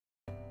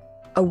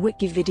a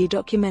WikiVidi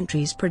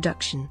documentaries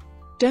production.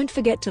 Don't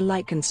forget to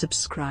like and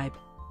subscribe.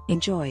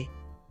 Enjoy.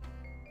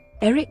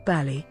 Eric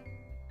Bailly.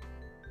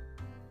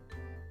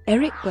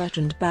 Eric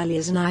Bertrand Bailly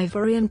is an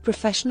Ivorian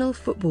professional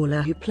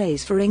footballer who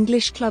plays for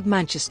English club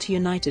Manchester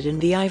United and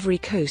the Ivory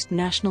Coast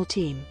national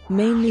team.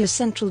 Mainly a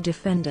central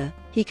defender,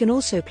 he can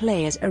also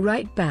play as a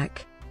right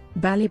back.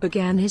 Bailly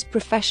began his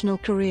professional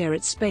career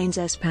at Spain's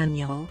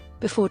Espanyol,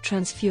 before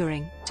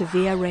transferring to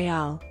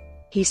Villarreal.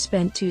 He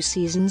spent 2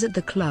 seasons at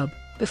the club,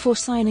 before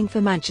signing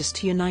for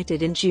Manchester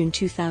United in June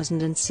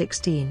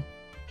 2016.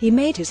 He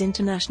made his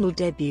international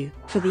debut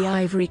for the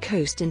Ivory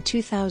Coast in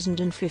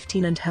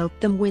 2015 and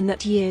helped them win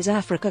that year's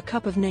Africa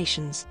Cup of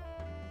Nations.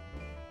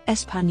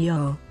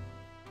 Espanyol.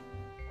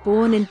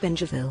 Born in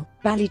Villarreal,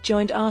 Bailly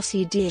joined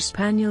RCD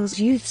Espanyol's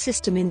youth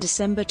system in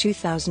December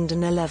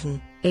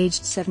 2011,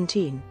 aged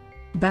 17.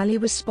 Bailly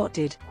was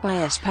spotted by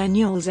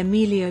Espanyol's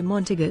Emilio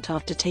Montagut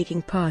after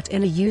taking part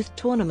in a youth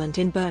tournament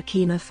in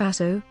Burkina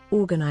Faso,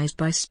 organized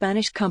by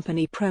Spanish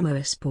company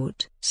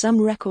Promosport.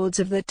 Some records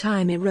of the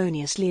time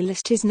erroneously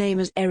list his name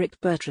as Eric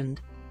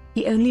Bertrand.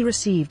 He only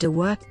received a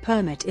work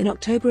permit in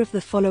October of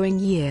the following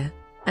year,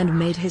 and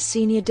made his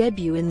senior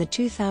debut in the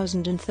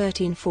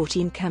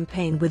 2013-14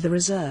 campaign with the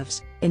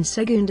reserves, in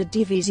Segunda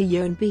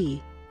División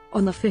B.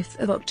 On the 5th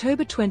of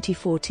October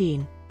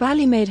 2014,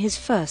 Bailly made his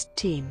first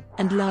team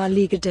and La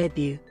Liga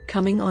debut,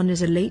 coming on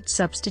as a late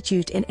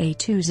substitute in a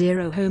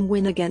 2-0 home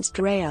win against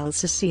Real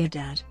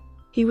Sociedad.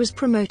 He was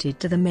promoted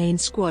to the main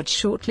squad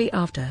shortly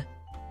after.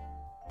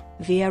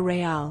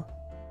 Villarreal.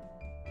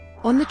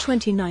 On the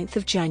 29th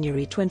of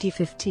January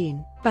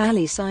 2015,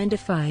 Bailly signed a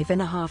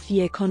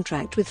 5.5-year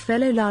contract with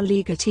fellow La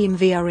Liga team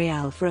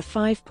Villarreal for a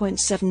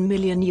 €5.7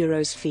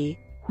 million fee,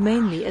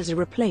 mainly as a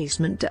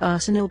replacement to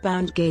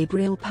Arsenal-bound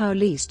Gabriel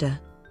Paulista.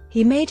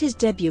 He made his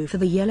debut for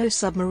the Yellow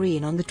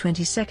Submarine on the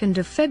 22nd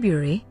of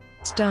February,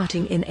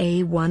 starting in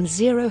a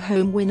 1-0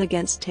 home win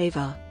against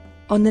Teva.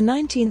 On the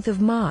 19th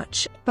of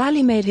March,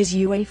 Bailly made his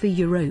UEFA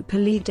Europa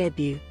League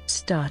debut,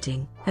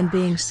 starting and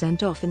being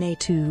sent off in a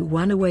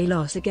 2-1 away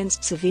loss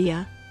against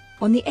Sevilla.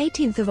 On the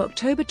 18th of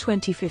October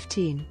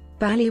 2015,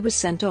 Bailly was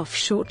sent off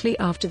shortly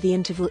after the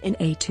interval in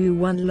a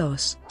 2-1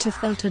 loss to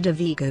Celta de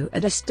Vigo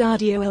at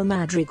Estadio El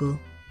Madrigal.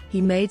 He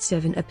made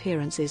 7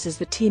 appearances as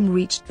the team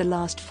reached the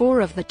last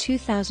 4 of the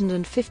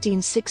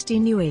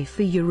 2015-16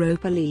 UEFA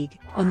Europa League.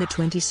 On the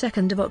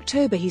 22nd of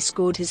October he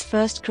scored his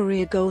first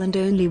career goal and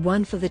only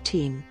one for the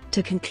team,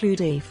 to conclude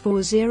a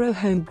 4-0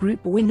 home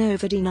group win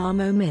over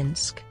Dinamo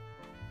Minsk.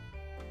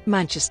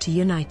 Manchester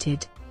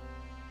United.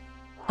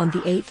 On the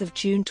 8th of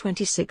June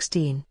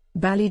 2016,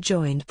 Bailly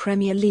joined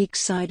Premier League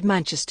side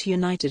Manchester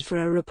United for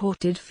a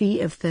reported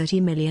fee of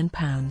 £30 million,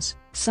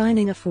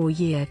 signing a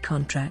 4-year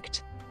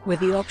contract, with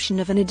the option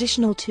of an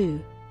additional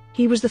 2.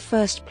 He was the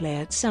first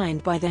player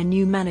signed by their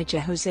new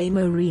manager Jose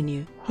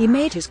Mourinho. He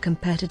made his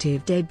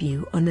competitive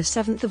debut on the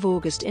 7th of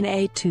August in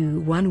a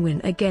 2-1 win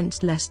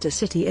against Leicester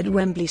City at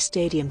Wembley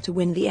Stadium to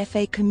win the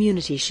FA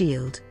Community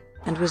Shield,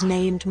 and was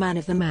named man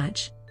of the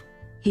match.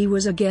 He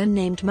was again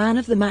named man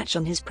of the match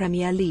on his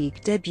Premier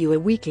League debut a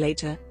week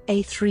later,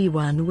 a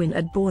 3-1 win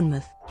at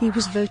Bournemouth. He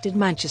was voted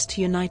Manchester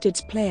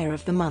United's Player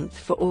of the Month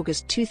for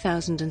August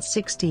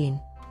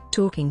 2016.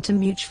 Talking to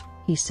Much,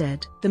 he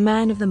said, "The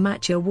Man of the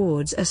Match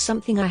awards are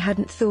something I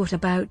hadn't thought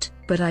about,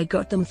 but I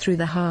got them through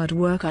the hard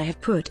work I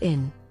have put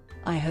in.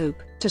 I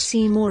hope to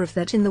see more of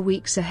that in the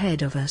weeks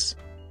ahead of us."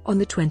 On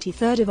the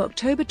 23rd of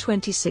October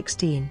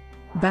 2016,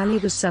 Bailly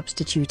was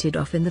substituted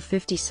off in the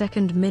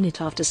 52nd minute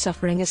after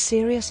suffering a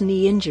serious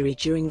knee injury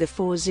during the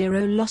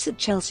 4-0 loss at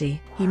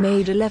Chelsea. He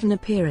made 11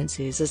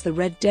 appearances as the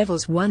Red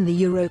Devils won the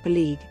Europa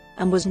League,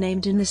 and was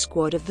named in the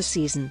squad of the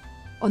season.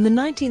 On the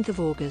 19th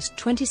of August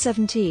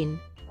 2017,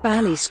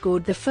 Bailly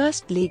scored the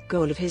first league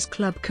goal of his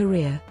club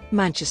career,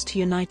 Manchester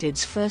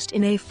United's first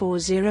in a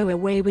 4-0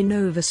 away win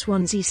over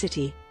Swansea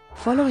City,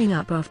 following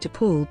up after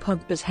Paul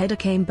Pogba's header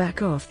came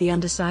back off the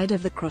underside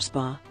of the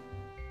crossbar.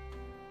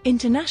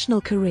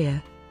 International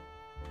career.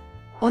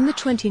 On the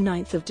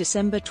 29th of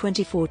December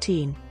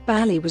 2014,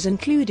 Bailly was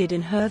included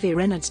in Hervé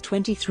Renard's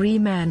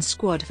 23-man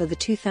squad for the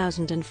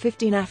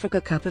 2015 Africa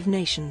Cup of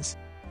Nations.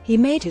 He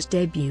made his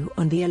debut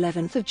on the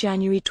 11th of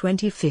January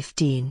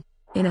 2015.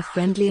 In a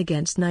friendly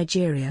against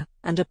Nigeria,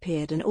 and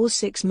appeared in all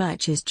 6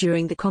 matches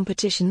during the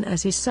competition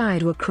as his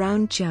side were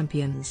crowned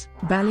champions.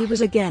 Bailly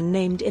was again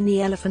named in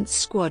the Elephants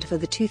squad for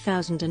the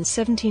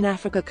 2017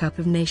 Africa Cup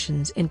of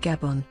Nations in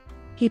Gabon.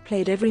 He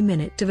played every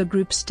minute of a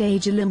group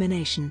stage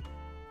elimination.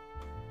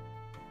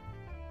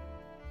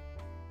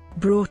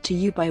 Brought to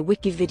you by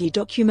WikiVidi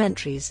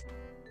Documentaries.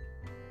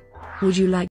 Would you like